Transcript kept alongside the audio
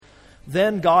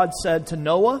Then God said to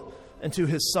Noah and to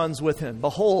his sons with him,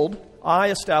 Behold, I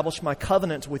establish my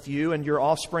covenant with you and your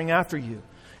offspring after you,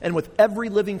 and with every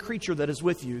living creature that is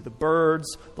with you, the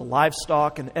birds, the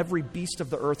livestock, and every beast of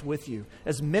the earth with you.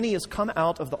 As many as come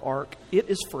out of the ark, it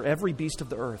is for every beast of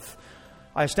the earth.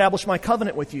 I establish my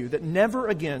covenant with you, that never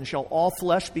again shall all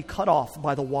flesh be cut off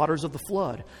by the waters of the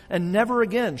flood, and never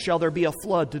again shall there be a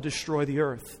flood to destroy the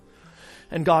earth.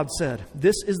 And God said,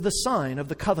 This is the sign of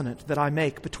the covenant that I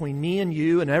make between me and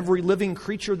you and every living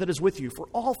creature that is with you for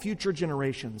all future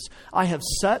generations. I have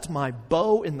set my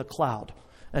bow in the cloud,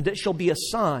 and it shall be a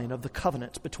sign of the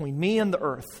covenant between me and the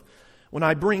earth. When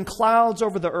I bring clouds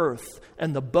over the earth,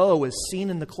 and the bow is seen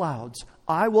in the clouds,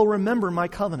 I will remember my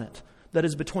covenant that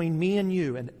is between me and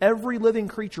you and every living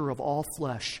creature of all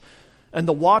flesh. And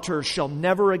the waters shall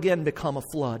never again become a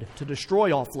flood to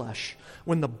destroy all flesh.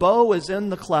 When the bow is in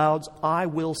the clouds, I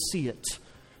will see it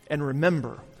and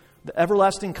remember the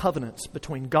everlasting covenants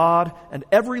between God and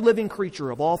every living creature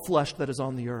of all flesh that is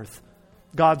on the earth.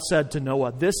 God said to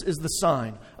Noah, This is the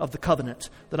sign of the covenant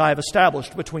that I have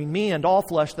established between me and all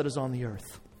flesh that is on the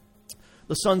earth.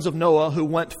 The sons of Noah who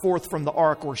went forth from the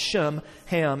ark were Shem,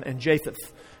 Ham, and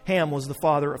Japheth. Ham was the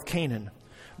father of Canaan.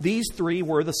 These three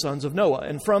were the sons of Noah,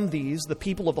 and from these the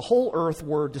people of the whole earth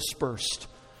were dispersed.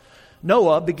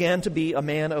 Noah began to be a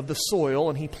man of the soil,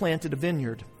 and he planted a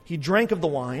vineyard. He drank of the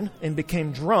wine and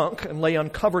became drunk and lay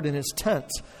uncovered in his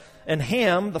tent. And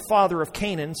Ham, the father of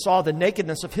Canaan, saw the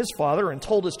nakedness of his father and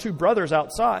told his two brothers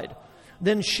outside.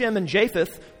 Then Shem and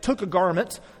Japheth took a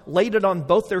garment, laid it on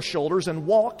both their shoulders, and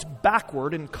walked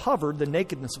backward and covered the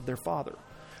nakedness of their father.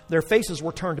 Their faces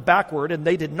were turned backward, and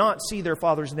they did not see their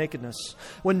father's nakedness.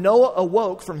 When Noah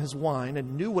awoke from his wine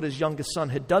and knew what his youngest son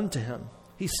had done to him,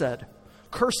 he said,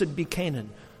 Cursed be Canaan,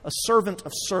 a servant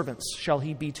of servants shall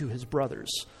he be to his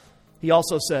brothers. He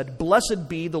also said, Blessed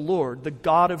be the Lord, the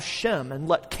God of Shem, and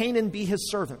let Canaan be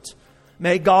his servant.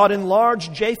 May God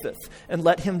enlarge Japheth, and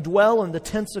let him dwell in the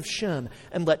tents of Shem,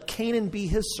 and let Canaan be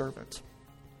his servant.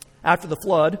 After the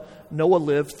flood, Noah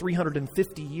lived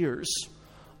 350 years.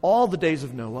 All the days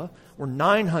of Noah were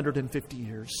 950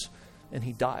 years, and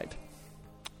he died.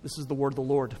 This is the word of the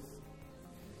Lord.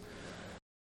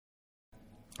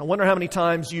 I wonder how many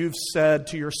times you've said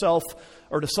to yourself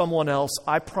or to someone else,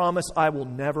 I promise I will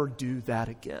never do that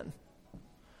again.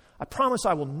 I promise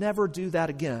I will never do that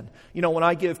again. You know, when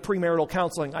I give premarital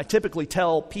counseling, I typically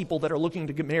tell people that are looking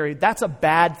to get married, that's a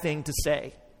bad thing to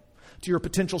say to your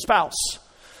potential spouse.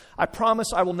 I promise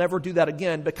I will never do that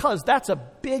again, because that's a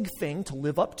big thing to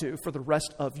live up to for the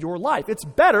rest of your life. It's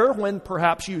better when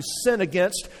perhaps you sin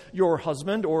against your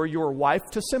husband or your wife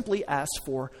to simply ask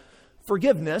for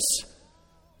forgiveness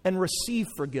and receive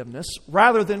forgiveness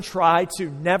rather than try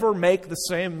to never make the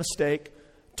same mistake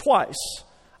twice.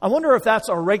 I wonder if that's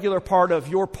a regular part of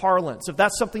your parlance, if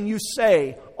that's something you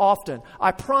say often.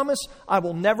 I promise I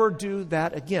will never do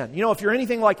that again. You know, if you're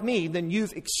anything like me, then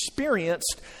you've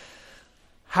experienced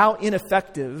how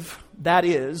ineffective that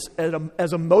is as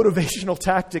a motivational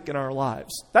tactic in our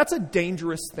lives. That's a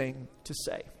dangerous thing to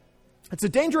say. It's a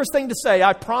dangerous thing to say,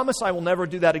 I promise I will never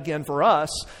do that again for us.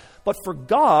 But for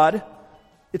God,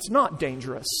 it's not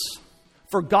dangerous.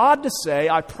 For God to say,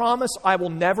 I promise I will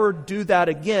never do that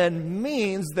again,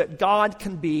 means that God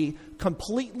can be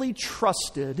completely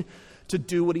trusted to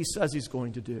do what he says he's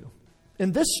going to do.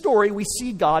 In this story, we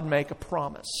see God make a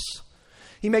promise.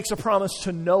 He makes a promise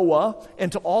to Noah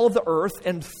and to all of the earth,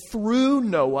 and through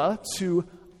Noah to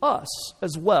us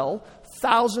as well,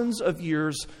 thousands of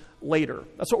years later.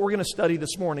 That's what we're going to study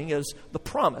this morning, is the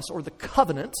promise or the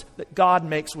covenant that God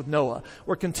makes with Noah.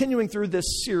 We're continuing through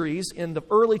this series in the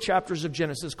early chapters of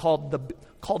Genesis called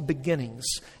Beginnings.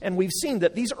 And we've seen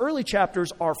that these early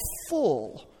chapters are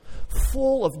full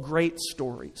of great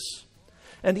stories.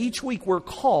 And each week we're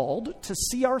called to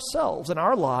see ourselves and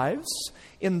our lives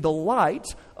in the light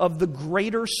of the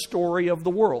greater story of the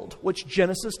world, which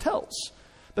Genesis tells,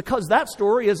 because that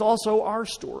story is also our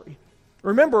story.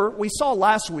 Remember, we saw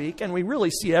last week, and we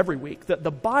really see every week, that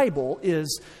the Bible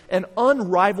is an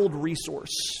unrivaled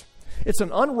resource. It's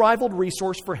an unrivaled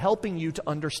resource for helping you to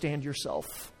understand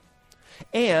yourself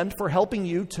and for helping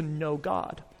you to know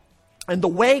God. And the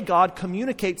way God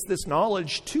communicates this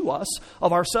knowledge to us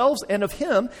of ourselves and of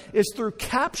Him is through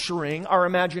capturing our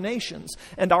imaginations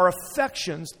and our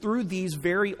affections through these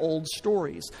very old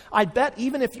stories. I bet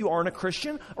even if you aren't a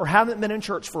Christian or haven't been in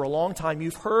church for a long time,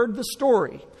 you've heard the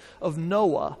story of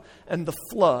Noah and the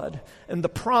flood and the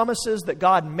promises that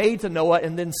God made to Noah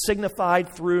and then signified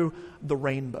through the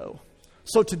rainbow.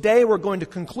 So today we're going to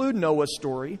conclude Noah's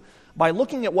story by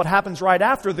looking at what happens right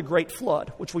after the great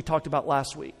flood, which we talked about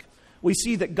last week. We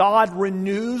see that God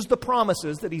renews the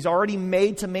promises that He's already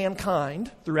made to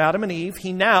mankind through Adam and Eve.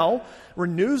 He now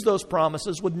renews those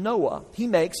promises with Noah. He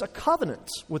makes a covenant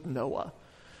with Noah.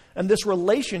 And this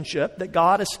relationship that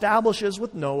God establishes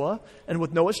with Noah and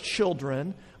with Noah's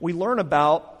children, we learn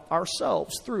about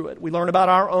ourselves through it. We learn about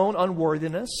our own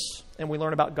unworthiness, and we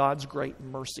learn about God's great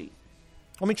mercy.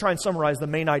 Let me try and summarize the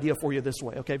main idea for you this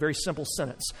way, okay? Very simple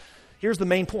sentence. Here's the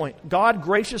main point. God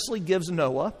graciously gives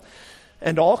Noah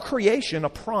and all creation a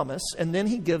promise, and then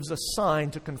He gives a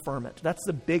sign to confirm it. That's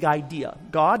the big idea.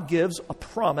 God gives a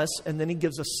promise, and then He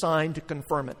gives a sign to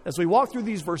confirm it. As we walk through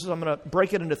these verses, I'm going to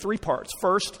break it into three parts.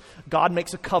 First, God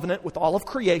makes a covenant with all of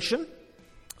creation.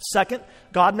 Second,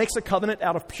 God makes a covenant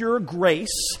out of pure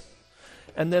grace.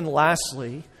 And then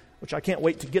lastly, which I can't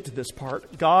wait to get to this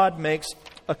part, God makes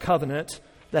a covenant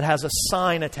that has a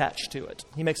sign attached to it.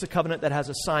 He makes a covenant that has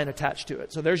a sign attached to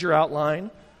it. So there's your outline.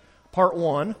 Part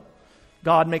one.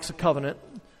 God makes a covenant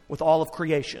with all of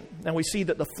creation. And we see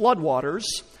that the floodwaters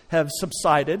have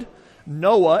subsided.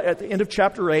 Noah, at the end of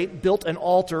chapter 8, built an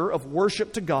altar of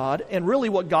worship to God. And really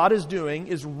what God is doing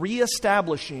is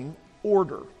reestablishing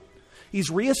order. He's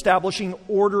reestablishing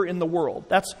order in the world.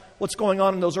 That's what's going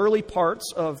on in those early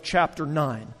parts of chapter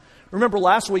 9. Remember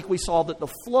last week we saw that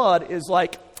the flood is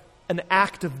like an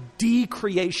act of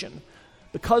decreation.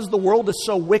 Because the world is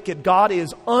so wicked, God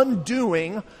is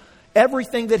undoing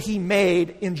everything that He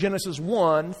made in Genesis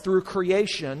 1 through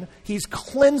creation. He's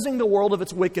cleansing the world of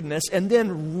its wickedness and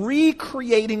then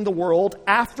recreating the world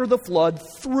after the flood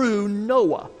through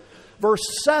Noah. Verse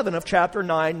 7 of chapter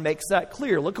 9 makes that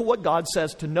clear. Look at what God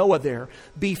says to Noah there.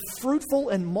 Be fruitful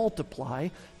and multiply,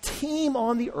 teem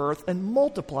on the earth and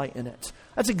multiply in it.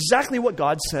 That's exactly what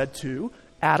God said to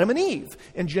Adam and Eve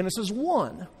in Genesis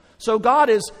 1. So God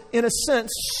is, in a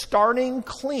sense, starting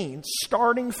clean,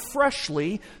 starting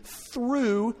freshly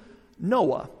through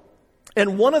Noah.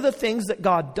 And one of the things that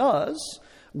God does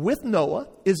with Noah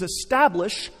is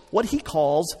establish what He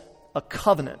calls a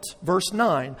covenant. Verse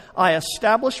 9, I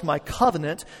establish my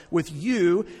covenant with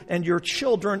you and your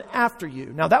children after you.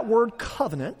 Now that word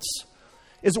covenant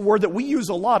is a word that we use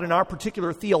a lot in our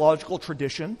particular theological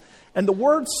tradition. And the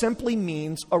word simply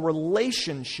means a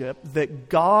relationship that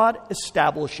God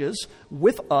establishes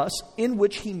with us in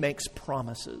which He makes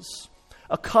promises.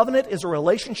 A covenant is a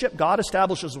relationship God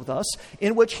establishes with us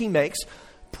in which He makes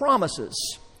promises.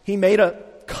 He made a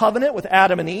covenant with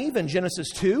Adam and Eve in Genesis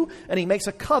 2, and He makes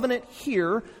a covenant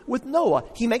here with Noah.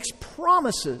 He makes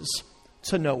promises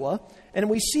to Noah, and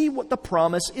we see what the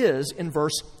promise is in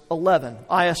verse 11.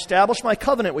 I establish my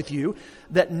covenant with you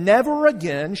that never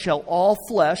again shall all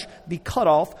flesh be cut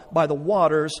off by the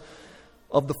waters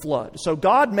of the flood. So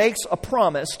God makes a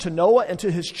promise to Noah and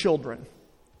to his children.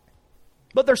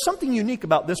 But there's something unique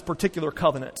about this particular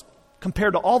covenant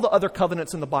compared to all the other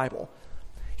covenants in the Bible.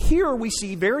 Here we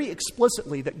see very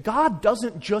explicitly that God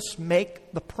doesn't just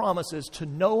make the promises to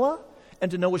Noah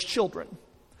and to Noah's children,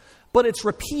 but it's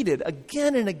repeated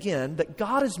again and again that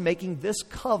God is making this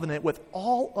covenant with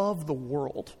all of the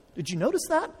world. Did you notice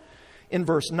that? In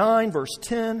verse 9, verse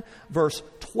 10, verse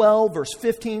 12, verse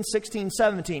 15, 16,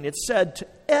 17, it said to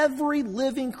every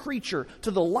living creature,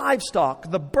 to the livestock,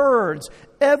 the birds,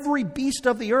 every beast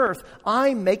of the earth,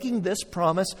 I'm making this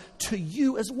promise to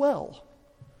you as well.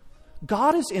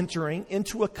 God is entering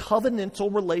into a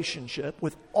covenantal relationship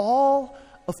with all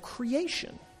of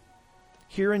creation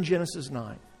here in Genesis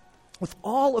 9. With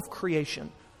all of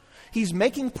creation. He's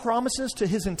making promises to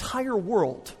His entire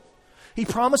world. He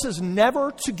promises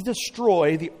never to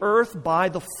destroy the earth by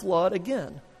the flood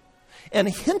again. And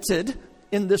hinted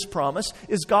in this promise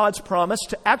is God's promise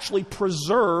to actually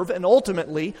preserve and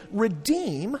ultimately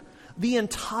redeem the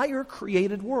entire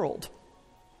created world.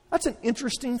 That's an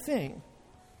interesting thing.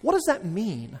 What does that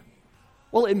mean?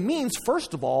 Well, it means,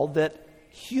 first of all, that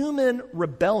human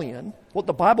rebellion, what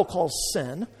the Bible calls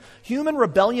sin, human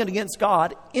rebellion against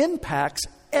God impacts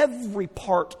every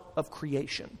part of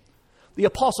creation. The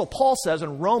Apostle Paul says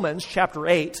in Romans chapter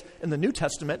 8 in the New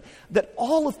Testament that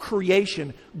all of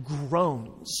creation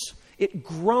groans. It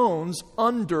groans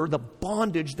under the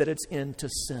bondage that it's in to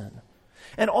sin.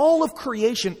 And all of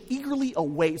creation eagerly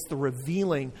awaits the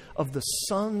revealing of the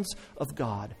sons of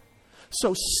God.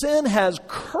 So sin has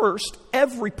cursed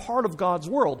every part of God's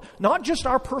world. Not just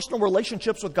our personal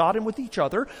relationships with God and with each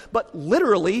other, but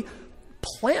literally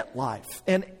plant life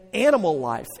and animal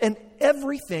life and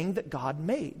everything that God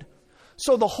made.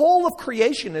 So the whole of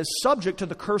creation is subject to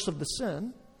the curse of the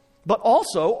sin, but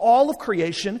also all of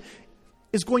creation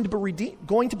is going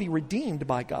to be redeemed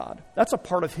by God. That's a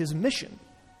part of His mission.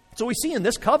 So we see in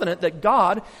this covenant that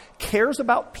God cares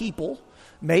about people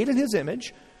made in His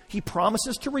image. He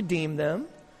promises to redeem them,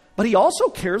 But he also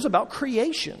cares about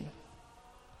creation.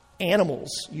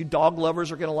 Animals. You dog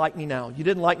lovers are going to like me now. You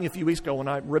didn't like me a few weeks ago when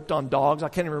I ripped on dogs. I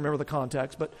can't even remember the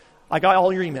context, but I got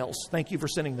all your emails. Thank you for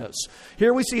sending those.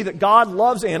 Here we see that God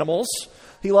loves animals.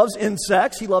 He loves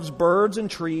insects. He loves birds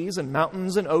and trees and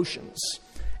mountains and oceans.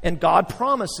 And God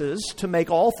promises to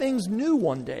make all things new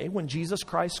one day when Jesus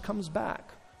Christ comes back.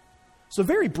 So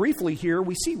very briefly here,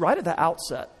 we see right at the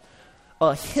outset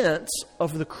a hint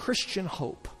of the Christian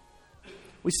hope.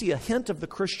 We see a hint of the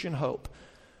Christian hope.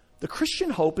 The Christian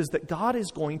hope is that God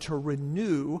is going to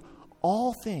renew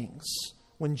all things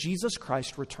when Jesus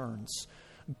Christ returns.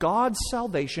 God's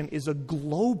salvation is a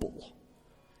global,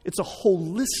 it's a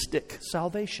holistic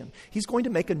salvation. He's going to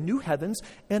make a new heavens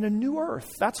and a new earth.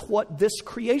 That's what this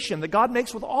creation that God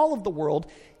makes with all of the world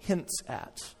hints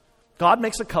at. God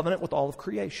makes a covenant with all of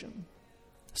creation.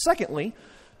 Secondly,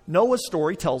 Noah's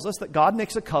story tells us that God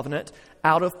makes a covenant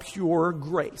out of pure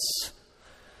grace.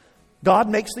 God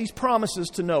makes these promises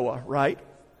to Noah, right?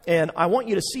 And I want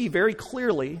you to see very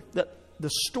clearly that the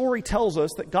story tells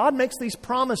us that God makes these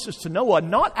promises to Noah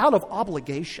not out of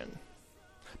obligation,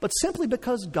 but simply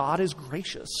because God is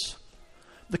gracious.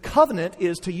 The covenant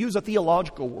is, to use a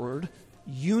theological word,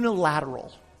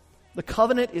 unilateral. The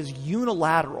covenant is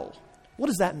unilateral. What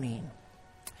does that mean?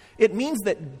 It means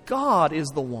that God is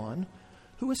the one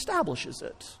who establishes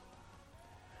it.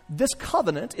 This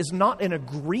covenant is not an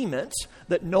agreement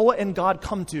that Noah and God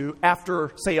come to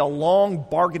after, say, a long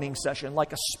bargaining session,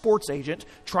 like a sports agent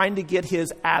trying to get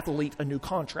his athlete a new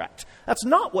contract. That's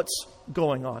not what's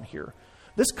going on here.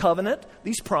 This covenant,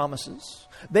 these promises,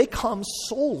 they come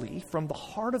solely from the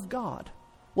heart of God.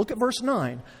 Look at verse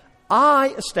 9. I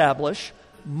establish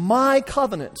my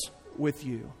covenant with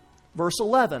you. Verse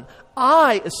 11,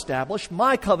 I establish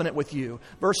my covenant with you.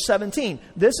 Verse 17,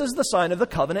 this is the sign of the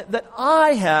covenant that I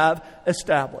have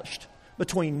established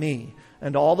between me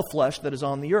and all the flesh that is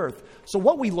on the earth. So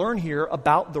what we learn here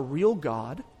about the real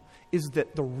God is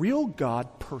that the real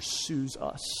God pursues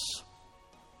us.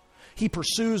 He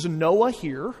pursues Noah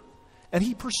here, and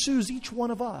he pursues each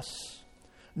one of us.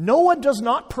 Noah does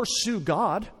not pursue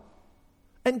God.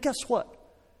 And guess what?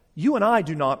 You and I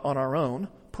do not on our own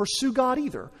pursue God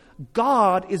either.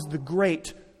 God is the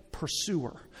great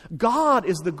pursuer. God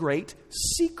is the great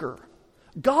seeker.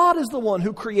 God is the one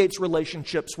who creates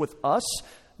relationships with us,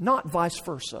 not vice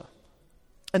versa.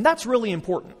 And that's really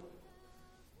important.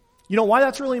 You know why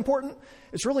that's really important?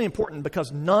 It's really important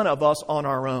because none of us on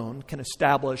our own can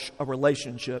establish a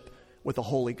relationship with a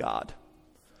holy God.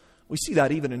 We see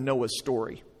that even in Noah's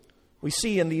story. We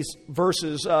see in these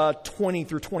verses 20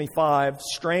 through 25,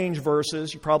 strange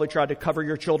verses. You probably tried to cover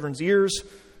your children's ears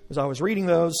as I was reading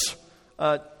those,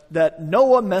 that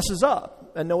Noah messes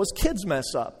up and Noah's kids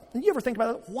mess up. And you ever think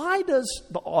about it? Why does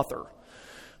the author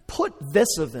put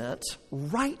this event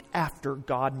right after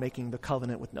God making the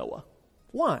covenant with Noah?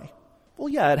 Why? Well,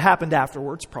 yeah, it happened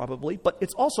afterwards probably, but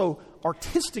it's also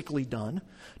artistically done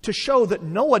to show that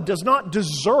Noah does not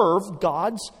deserve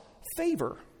God's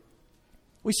favor.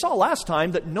 We saw last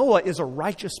time that Noah is a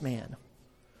righteous man,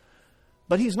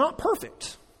 but he's not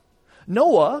perfect.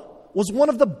 Noah was one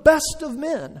of the best of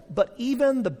men, but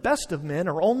even the best of men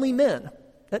are only men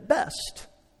at best,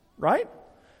 right?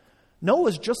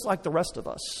 Noah's just like the rest of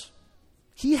us.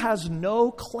 He has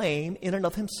no claim in and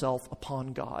of himself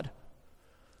upon God.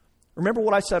 Remember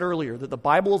what I said earlier, that the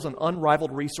Bible is an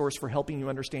unrivaled resource for helping you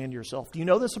understand yourself. Do you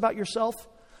know this about yourself?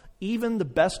 Even the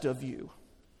best of you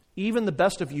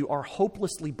are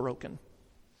hopelessly broken.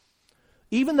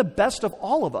 Even the best of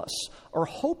all of us are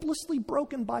hopelessly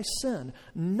broken by sin.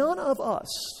 None of us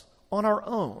on our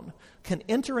own can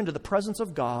enter into the presence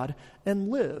of God and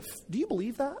live. Do you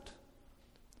believe that?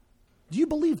 Do you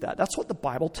believe that? That's what the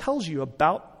Bible tells you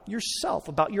about yourself,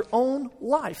 about your own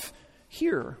life.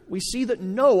 Here, we see that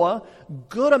Noah,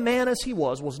 good a man as he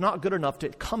was not good enough to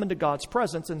come into God's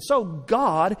presence. And so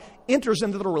God enters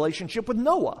into the relationship with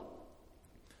Noah.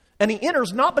 And he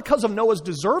enters not because of Noah's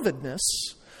deservedness,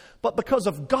 but because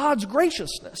of God's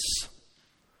graciousness.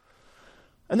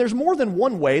 And there's more than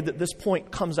one way that this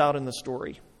point comes out in the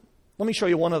story. Let me show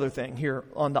you one other thing here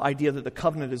on the idea that the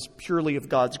covenant is purely of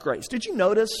God's grace. Did you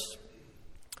notice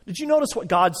what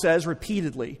God says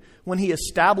repeatedly when he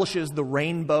establishes the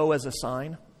rainbow as a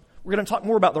sign? We're going to talk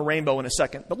more about the rainbow in a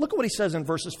second, but look at what he says in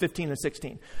verses 15 and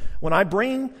 16. When I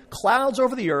bring clouds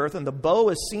over the earth and the bow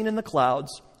is seen in the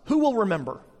clouds, who will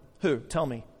remember? Who? Tell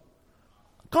me.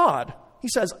 God. He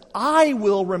says, I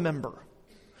will remember.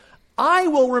 I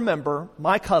will remember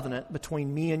my covenant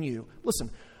between me and you. Listen,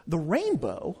 the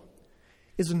rainbow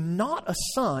is not a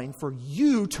sign for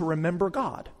you to remember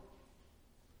God.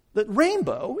 The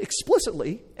rainbow,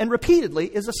 explicitly and repeatedly,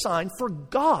 is a sign for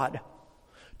God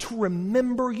to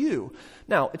remember you.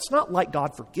 Now, it's not like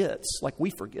God forgets, like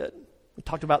we forget. We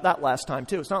talked about that last time,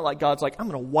 too. It's not like God's like, I'm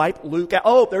going to wipe Luke out.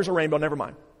 Oh, there's a rainbow, never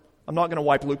mind. I'm not going to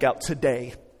wipe Luke out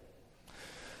today.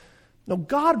 No,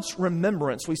 God's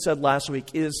remembrance, we said last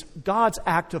week, is God's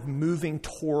act of moving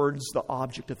towards the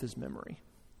object of his memory.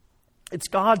 It's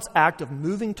God's act of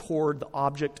moving toward the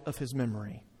object of his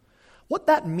memory. What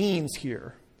that means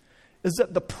here is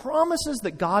that the promises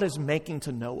that God is making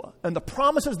to Noah and the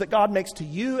promises that God makes to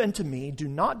you and to me do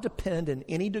not depend in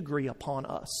any degree upon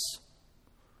us.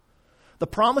 The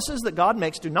promises that God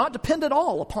makes do not depend at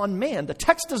all upon man. The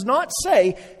text does not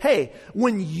say, hey,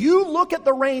 when you look at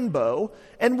the rainbow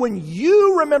and when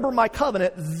you remember my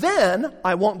covenant, then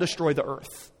I won't destroy the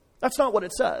earth. That's not what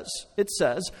it says. It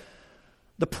says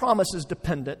the promise is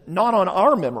dependent not on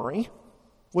our memory,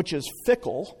 which is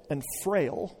fickle and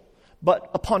frail, but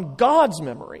upon God's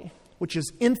memory, which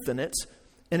is infinite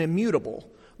and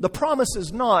immutable. The promise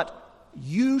is not,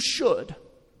 you should.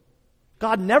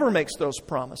 God never makes those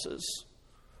promises.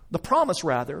 The promise,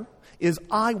 rather, is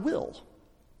I will.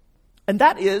 And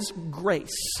that is grace,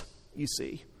 you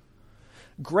see.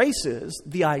 Grace is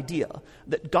the idea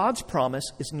that God's promise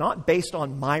is not based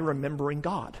on my remembering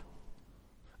God.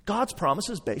 God's promise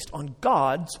is based on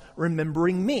God's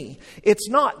remembering me. It's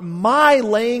not my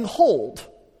laying hold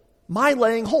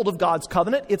of God's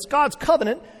covenant. It's God's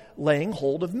covenant laying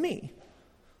hold of me.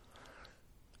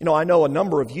 You know, I know a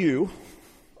number of you,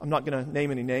 I'm not going to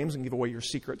name any names and give away your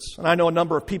secrets. And I know a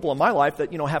number of people in my life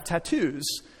that, have tattoos.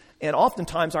 And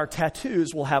oftentimes our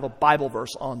tattoos will have a Bible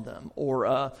verse on them.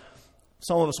 Or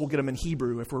some of us will get them in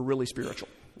Hebrew if we're really spiritual,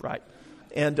 right?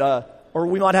 And or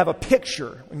we might have a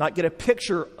picture. We might get a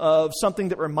picture of something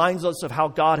that reminds us of how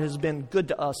God has been good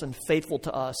to us and faithful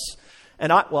to us.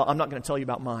 And I'm not going to tell you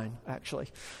about mine, actually.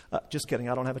 Just kidding.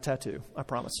 I don't have a tattoo. I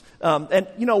promise. And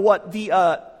you know what?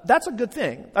 That's a good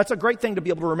thing. That's a great thing to be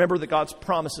able to remember that God's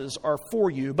promises are for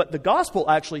you. But the gospel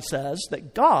actually says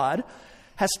that God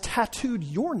has tattooed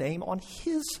your name on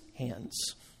his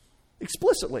hands.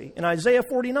 Explicitly, in Isaiah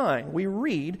 49, we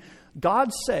read,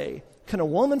 God say, can a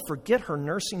woman forget her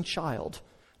nursing child,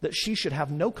 that she should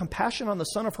have no compassion on the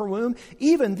son of her womb?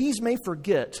 Even these may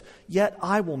forget, yet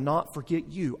I will not forget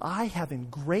you. I have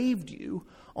engraved you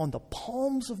on the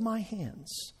palms of my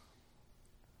hands.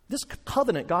 This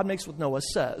covenant God makes with Noah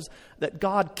says that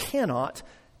God cannot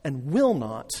and will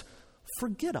not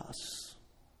forget us.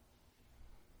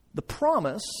 The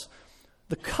promise,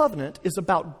 the covenant, is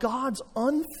about God's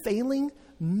unfailing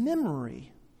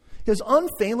memory. His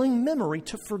unfailing memory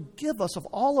to forgive us of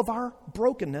all of our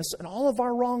brokenness and all of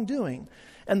our wrongdoing.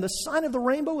 And the sign of the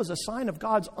rainbow is a sign of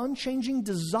God's unchanging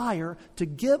desire to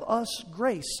give us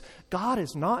grace. God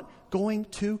is not going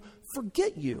to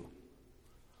forget you.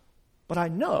 But I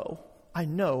know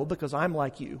because I'm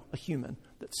like you, a human,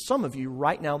 that some of you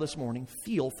right now this morning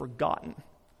feel forgotten.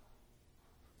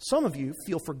 Some of you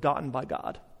feel forgotten by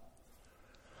God.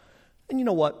 And you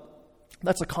know what?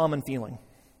 That's a common feeling.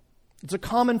 It's a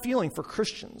common feeling for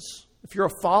Christians. If you're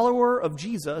a follower of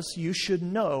Jesus, you should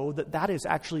know that that is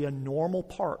actually a normal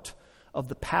part of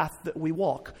the path that we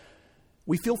walk.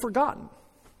 We feel forgotten.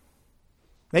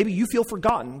 Maybe you feel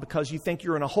forgotten because you think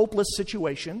you're in a hopeless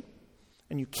situation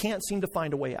and you can't seem to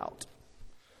find a way out.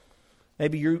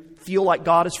 Maybe you feel like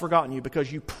God has forgotten you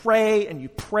because you pray and you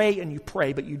pray and you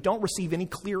pray, but you don't receive any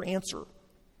clear answer.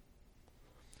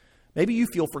 Maybe you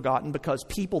feel forgotten because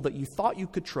people that you thought you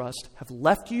could trust have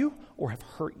left you or have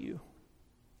hurt you.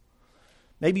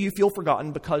 Maybe you feel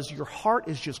forgotten because your heart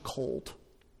is just cold.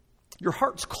 Your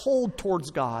heart's cold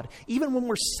towards God, even when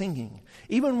we're singing,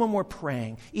 even when we're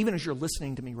praying, even as you're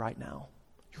listening to me right now.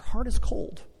 Your heart is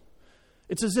cold.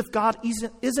 It's as if God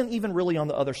isn't even really on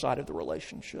the other side of the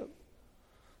relationship.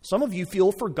 Some of you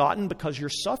feel forgotten because you're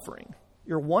suffering.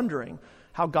 You're wondering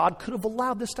how God could have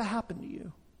allowed this to happen to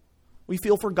you. We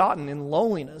feel forgotten in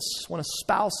loneliness, when a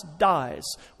spouse dies,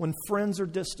 when friends are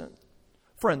distant.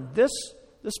 Friend, this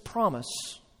promise,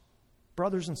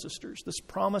 brothers and sisters, this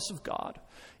promise of God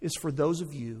is for those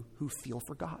of you who feel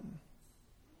forgotten.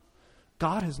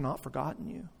 God has not forgotten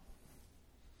you.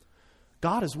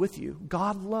 God is with you.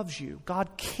 God loves you.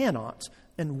 God cannot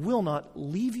and will not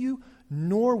leave you,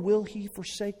 nor will he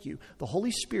forsake you. The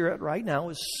Holy Spirit right now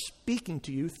is speaking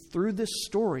to you through this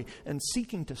story and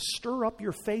seeking to stir up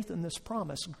your faith in this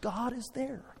promise. God is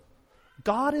there.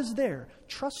 God is there.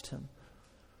 Trust him.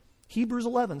 Hebrews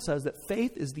 11 says that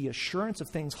faith is the assurance of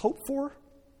things hoped for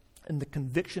and the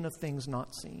conviction of things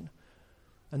not seen.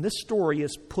 And this story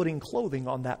is putting clothing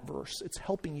on that verse. It's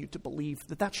helping you to believe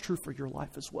that that's true for your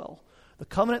life as well. The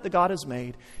covenant that God has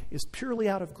made is purely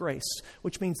out of grace,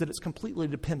 which means that it's completely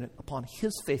dependent upon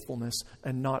His faithfulness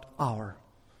and not our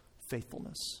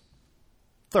faithfulness.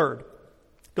 Third,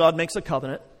 God makes a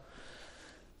covenant.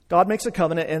 God makes a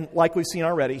covenant, and like we've seen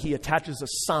already, He attaches a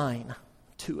sign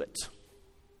to it.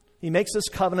 He makes this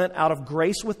covenant out of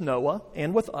grace with Noah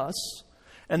and with us.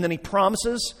 And then he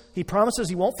promises he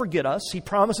won't forget us. He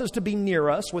promises to be near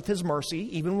us with His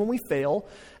mercy, even when we fail.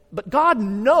 But God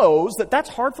knows that that's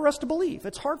hard for us to believe.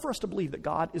 It's hard for us to believe that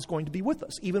God is going to be with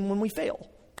us, even when we fail.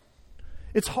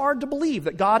 It's hard to believe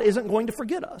that God isn't going to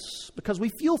forget us, because we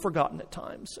feel forgotten at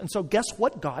times. And so guess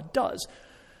what God does?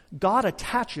 God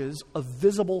attaches a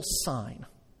visible sign,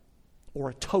 or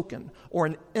a token, or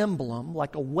an emblem,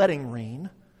 like a wedding ring,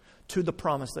 to the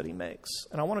promise that He makes.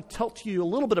 And I want to tell to you a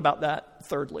little bit about that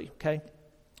thirdly, okay?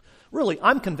 Really,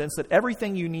 I'm convinced that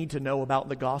everything you need to know about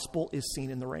the gospel is seen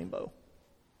in the rainbow.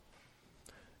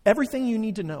 Everything you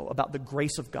need to know about the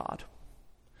grace of God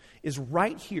is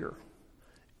right here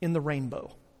in the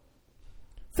rainbow.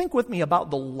 Think with me about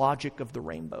the logic of the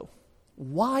rainbow.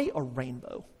 Why a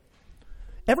rainbow?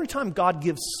 Every time God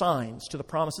gives signs to the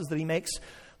promises that He makes,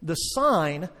 the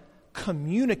sign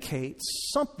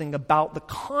communicates something about the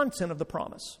content of the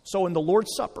promise. So in the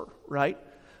Lord's Supper, right?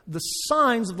 The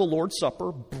signs of the Lord's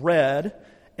Supper, bread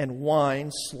and wine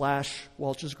 /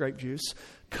 Welch's grape juice,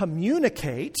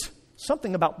 communicate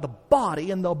something about the body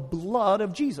and the blood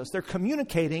of Jesus. They're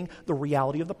communicating the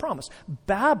reality of the promise.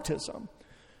 Baptism,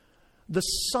 the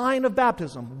sign of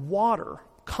baptism, water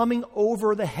coming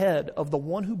over the head of the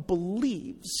one who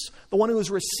believes, the one who is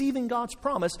receiving God's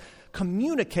promise,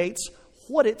 communicates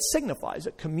what it signifies.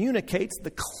 It communicates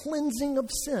the cleansing of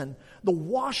sin, the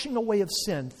washing away of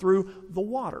sin through the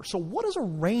water. So what is a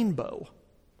rainbow?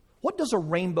 What does a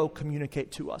rainbow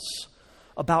communicate to us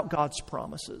about God's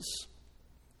promises?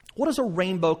 What does a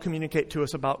rainbow communicate to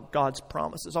us about God's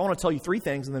promises? I want to tell you three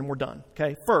things and then we're done.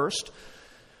 Okay. First,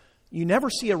 you never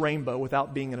see a rainbow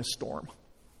without being in a storm.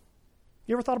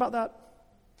 You ever thought about that?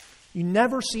 You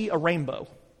never see a rainbow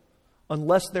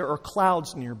unless there are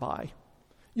clouds nearby.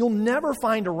 You'll never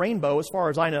find a rainbow, as far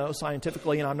as I know,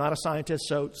 scientifically, and I'm not a scientist,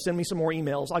 so send me some more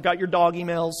emails. I got your dog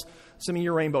emails. Send me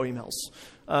your rainbow emails.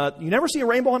 You never see a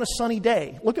rainbow on a sunny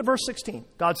day. Look at verse 16.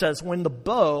 God says, when the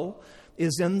bow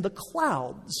is in the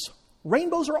clouds.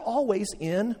 Rainbows are always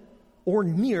in or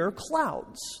near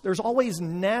clouds. There's always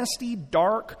nasty,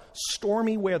 dark,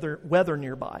 stormy weather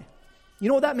nearby. You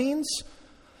know what that means?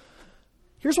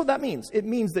 Here's what that means. It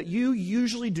means that you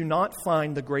usually do not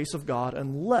find the grace of God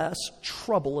unless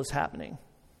trouble is happening.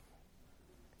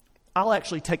 I'll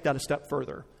actually take that a step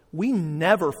further. We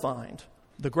never find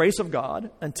the grace of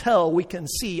God until we can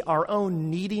see our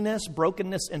own neediness,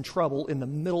 brokenness, and trouble in the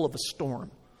middle of a storm.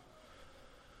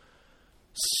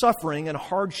 Suffering and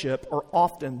hardship are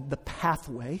often the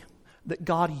pathway that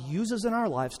God uses in our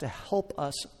lives to help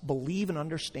us believe and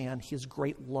understand His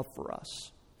great love for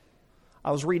us.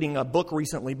 I was reading a book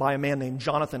recently by a man named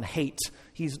Jonathan Haidt.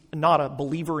 He's not a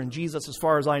believer in Jesus as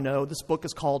far as I know. This book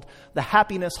is called The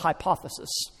Happiness Hypothesis.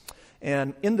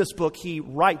 And in this book, he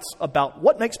writes about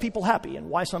what makes people happy and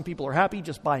why some people are happy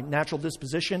just by natural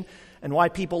disposition and why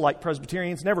people like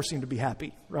Presbyterians never seem to be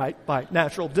happy, right, by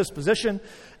natural disposition.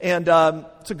 And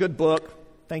it's a good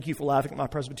book. Thank you for laughing at my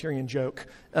Presbyterian joke.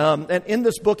 And in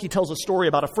this book, he tells a story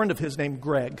about a friend of his named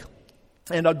Greg.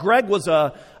 And Greg was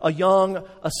a young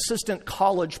assistant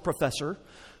college professor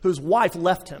whose wife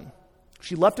left him.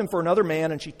 She left him for another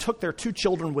man, and she took their 2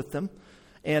 children with them.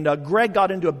 And Greg got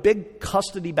into a big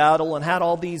custody battle and had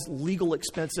all these legal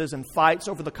expenses and fights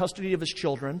over the custody of his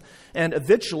children. And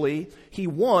eventually, he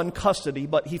won custody,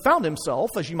 but he found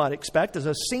himself, as you might expect, as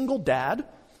a single dad,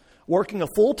 working a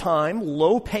full-time,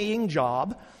 low-paying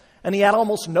job. And he had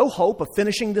almost no hope of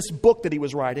finishing this book that he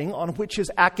was writing, on which his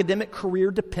academic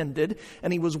career depended.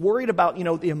 And he was worried about,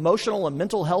 the emotional and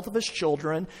mental health of his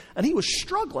children. And he was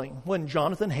struggling when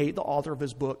Jonathan Haidt, the author of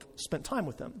his book, spent time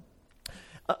with him.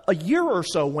 A year or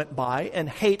so went by, and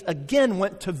Haidt again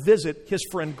went to visit his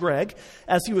friend Greg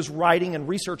as he was writing and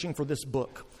researching for this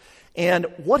book. And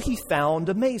what he found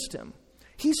amazed him.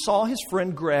 He saw his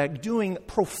friend Greg doing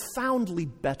profoundly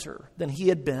better than he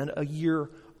had been a year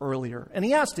earlier. And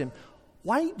he asked him,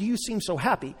 why do you seem so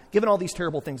happy, given all these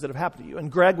terrible things that have happened to you? And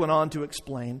Greg went on to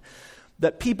explain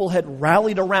that people had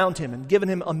rallied around him and given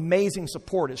him amazing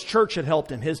support. His church had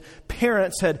helped him. His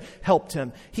parents had helped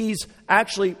him. He's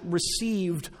actually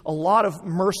received a lot of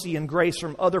mercy and grace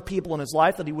from other people in his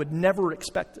life that he would never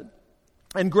expected.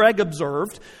 And Greg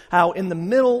observed how in the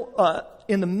middle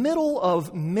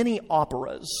of many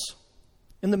operas,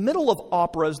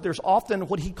 there's often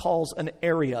what he calls an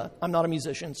aria. I'm not a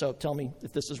musician, so tell me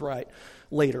if this is right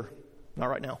later. Not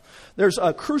right now. There's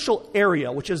a crucial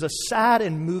area, which is a sad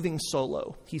and moving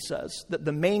solo, he says, that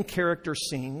the main character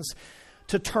sings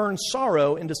to turn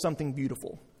sorrow into something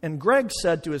beautiful. And Greg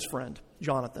said to his friend,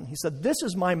 Jonathan, he said, "This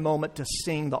is my moment to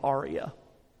sing the aria.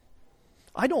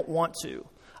 I don't want to.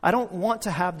 I don't want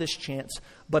to have this chance,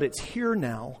 but it's here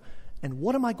now, and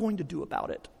what am I going to do about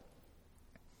it?"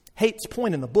 Haight's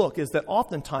point in the book is that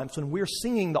oftentimes when we're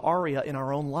singing the aria in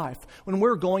our own life, when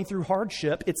we're going through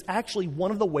hardship, it's actually one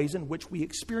of the ways in which we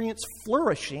experience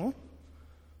flourishing,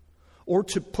 or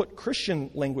to put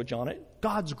Christian language on it,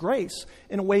 God's grace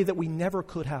in a way that we never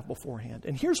could have beforehand.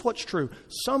 And here's what's true.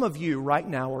 Some of you right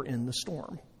now are in the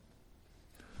storm.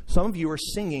 Some of you are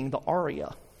singing the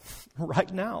aria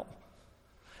right now.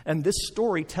 And this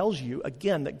story tells you,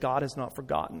 again, that God has not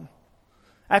forgotten.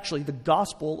 Actually, the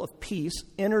gospel of peace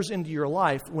enters into your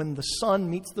life when the sun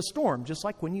meets the storm, just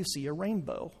like when you see a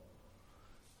rainbow.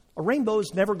 A rainbow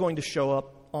is never going to show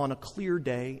up on a clear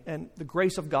day, and the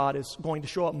grace of God is going to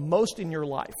show up most in your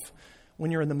life when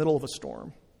you're in the middle of a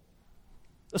storm.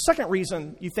 The second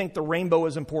reason you think the rainbow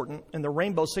is important and the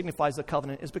rainbow signifies the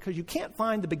covenant is because you can't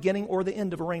find the beginning or the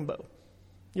end of a rainbow.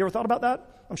 You ever thought about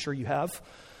that? I'm sure you have.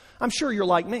 I'm sure you're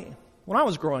like me. When I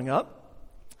was growing up,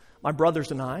 my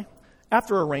brothers and I,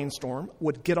 after a rainstorm,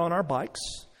 would get on our bikes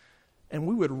and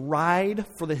we would ride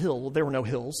for the hill. There were no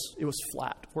hills. It was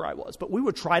flat where I was. But we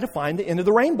would try to find the end of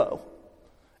the rainbow.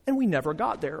 And we never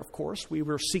got there, of course. We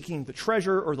were seeking the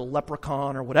treasure or the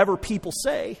leprechaun or whatever people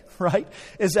say, right,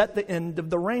 is at the end of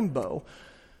the rainbow.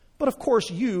 But of course,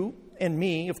 you and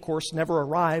me, of course, never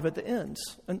arrive at the end.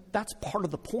 And that's part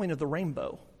of the point of the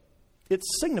rainbow.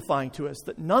 It's signifying to us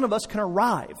that none of us can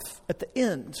arrive at the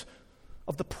end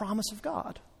of the promise of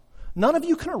God. None of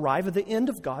you can arrive at the end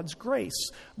of God's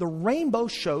grace. The rainbow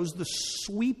shows the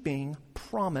sweeping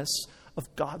promise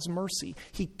of God's mercy.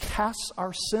 He casts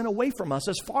our sin away from us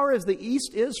as far as the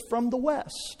east is from the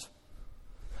west.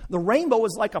 The rainbow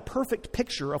is like a perfect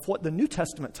picture of what the New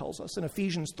Testament tells us in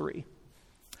Ephesians 3,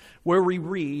 where we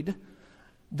read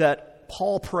that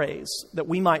Paul prays that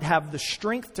we might have the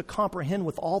strength to comprehend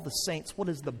with all the saints what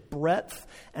is the breadth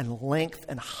and length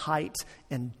and height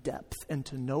and depth, and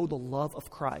to know the love of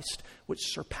Christ,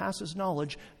 which surpasses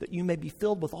knowledge, that you may be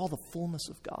filled with all the fullness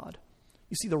of God.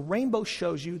 You see, the rainbow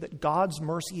shows you that God's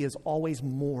mercy is always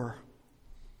more.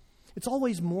 It's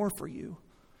always more for you.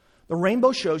 The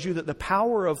rainbow shows you that the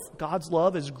power of God's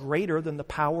love is greater than the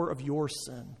power of your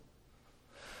sin.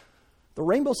 The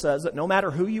rainbow says that no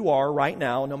matter who you are right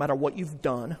now, no matter what you've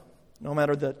done, no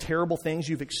matter the terrible things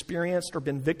you've experienced or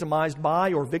been victimized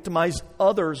by or victimized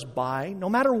others by, no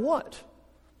matter what,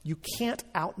 you can't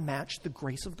outmatch the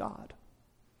grace of God.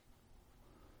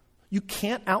 You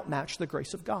can't outmatch the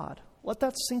grace of God. Let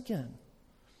that sink in.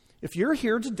 If you're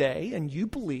here today and you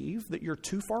believe that you're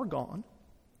too far gone,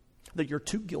 that you're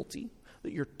too guilty,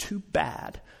 that you're too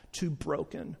bad, too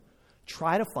broken,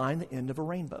 try to find the end of a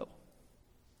rainbow.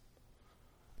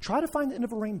 Try to find the end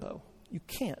of a rainbow. You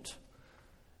can't.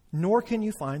 Nor can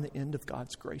you find the end of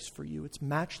God's grace for you. It's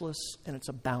matchless and it's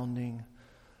abounding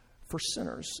for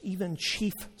sinners, even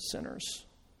chief sinners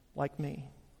like me.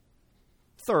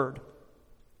 Third,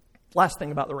 last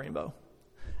thing about the rainbow.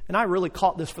 And I really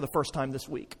caught this for the first time this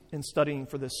week in studying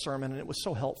for this sermon, and it was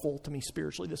so helpful to me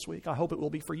spiritually this week. I hope it will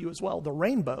be for you as well. The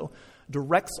rainbow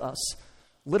directs us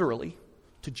literally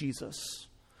to Jesus.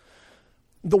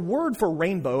 The word for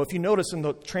rainbow, if you notice in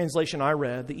the translation I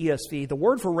read, the ESV, the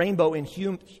word for rainbow in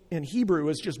Hebrew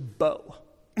is just bow.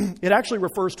 It actually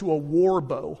refers to a war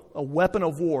bow, a weapon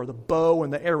of war, the bow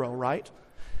and the arrow, right?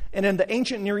 And in the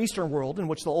ancient Near Eastern world in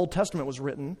which the Old Testament was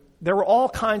written, there were all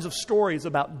kinds of stories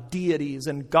about deities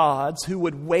and gods who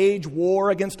would wage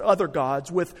war against other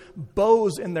gods with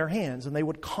bows in their hands, and they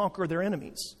would conquer their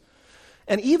enemies.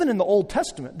 And even in the Old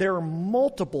Testament, there are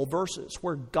multiple verses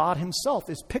where God himself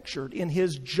is pictured in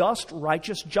his just,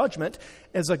 righteous judgment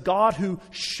as a God who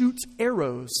shoots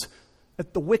arrows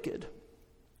at the wicked.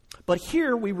 But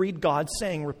here we read God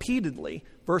saying repeatedly,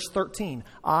 verse 13,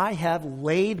 I have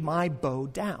laid my bow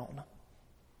down.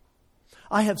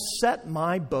 I have set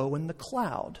my bow in the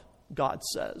cloud, God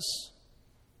says.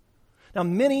 Now,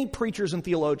 many preachers and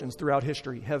theologians throughout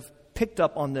history have picked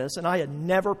up on this, and I had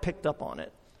never picked up on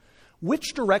it.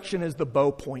 Which direction is the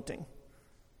bow pointing?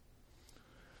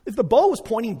 If the bow was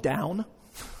pointing down,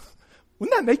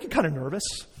 wouldn't that make you kind of nervous?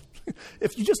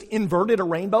 If you just inverted a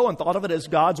rainbow and thought of it as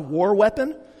God's war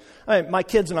weapon? My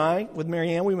kids and I, with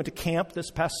Marianne, we went to camp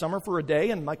this past summer for a day,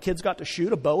 and my kids got to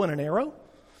shoot a bow and an arrow.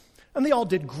 And they all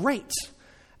did great.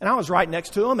 And I was right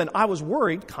next to them, and I was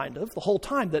worried, kind of, the whole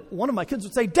time that one of my kids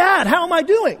would say, Dad, how am I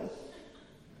doing?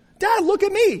 Dad, look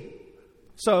at me.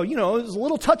 So, it was a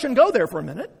little touch and go there for a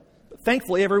minute. But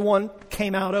thankfully, everyone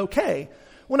came out okay.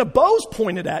 When a bow's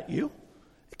pointed at you,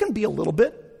 it can be a little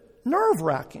bit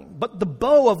nerve-wracking. But the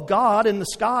bow of God in the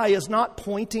sky is not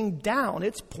pointing down,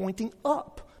 it's pointing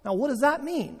up. Now, what does that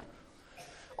mean?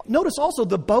 Notice also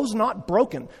the bow's not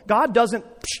broken. God doesn't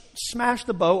smash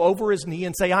the bow over his knee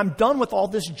and say, I'm done with all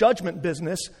this judgment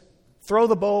business. Throw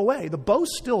the bow away. The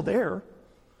bow's still there.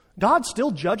 God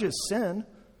still judges sin.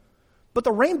 But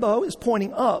the rainbow is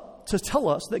pointing up to tell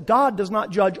us that God does not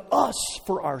judge us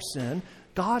for our sin.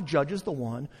 God judges the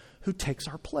one who takes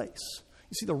our place.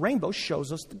 You see, the rainbow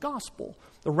shows us the gospel.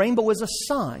 The rainbow is a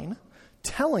sign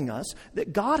telling us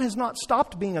that God has not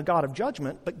stopped being a God of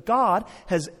judgment, but God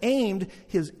has aimed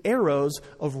his arrows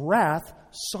of wrath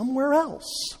somewhere else.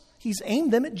 He's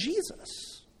aimed them at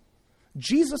Jesus.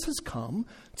 Jesus has come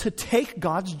to take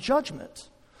God's judgment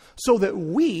so that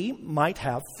we might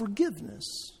have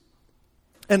forgiveness.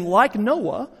 And like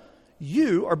Noah,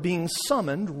 you are being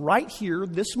summoned right here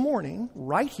this morning,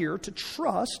 right here to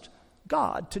trust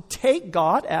God, to take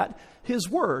God at his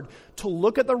word, to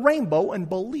look at the rainbow and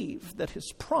believe that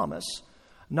his promise,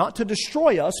 not to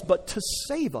destroy us, but to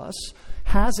save us,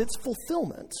 has its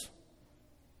fulfillment.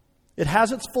 It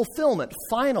has its fulfillment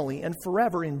finally and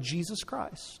forever in Jesus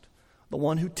Christ, the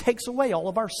one who takes away all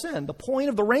of our sin. The point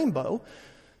of the rainbow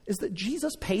is that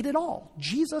Jesus paid it all.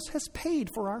 Jesus has paid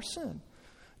for our sin.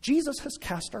 Jesus has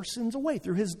cast our sins away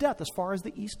through his death as far as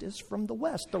the east is from the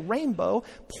west. The rainbow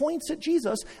points at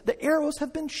Jesus. The arrows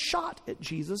have been shot at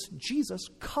Jesus. Jesus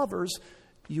covers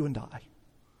you and I.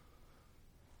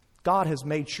 God has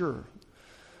made sure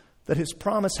that his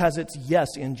promise has its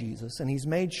yes in Jesus, and he's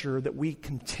made sure that we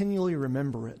continually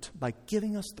remember it by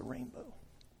giving us the rainbow.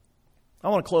 I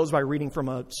want to close by reading from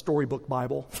a storybook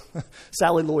Bible.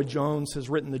 Sally Lloyd-Jones has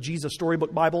written the Jesus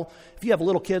Storybook Bible. If you have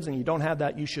little kids and you don't have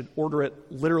that, you should order it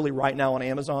literally right now on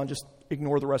Amazon. Just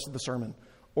ignore the rest of the sermon.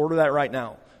 Order that right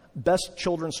now. Best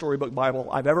children's storybook Bible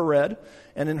I've ever read.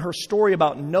 And in her story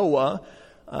about Noah,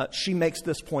 she makes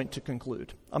this point to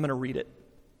conclude. I'm going to read it.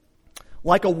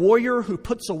 Like a warrior who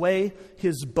puts away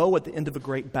his bow at the end of a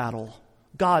great battle,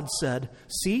 God said,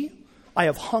 "See, I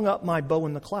have hung up my bow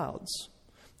in the clouds."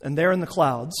 And there in the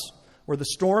clouds, where the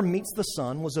storm meets the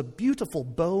sun, was a beautiful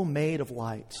bow made of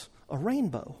light, a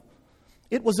rainbow.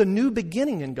 It was a new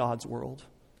beginning in God's world.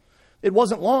 It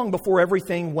wasn't long before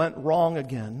everything went wrong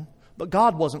again, but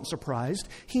God wasn't surprised.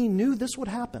 He knew this would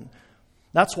happen.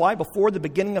 That's why before the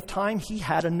beginning of time, he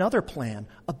had another plan,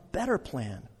 a better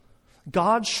plan.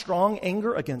 God's strong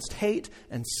anger against hate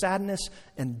and sadness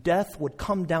and death would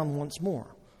come down once more,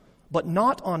 but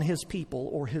not on his people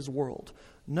or his world.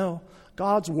 No,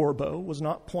 God's war bow was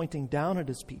not pointing down at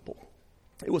his people.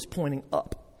 It was pointing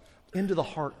up into the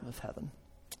heart of heaven.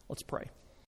 Let's pray.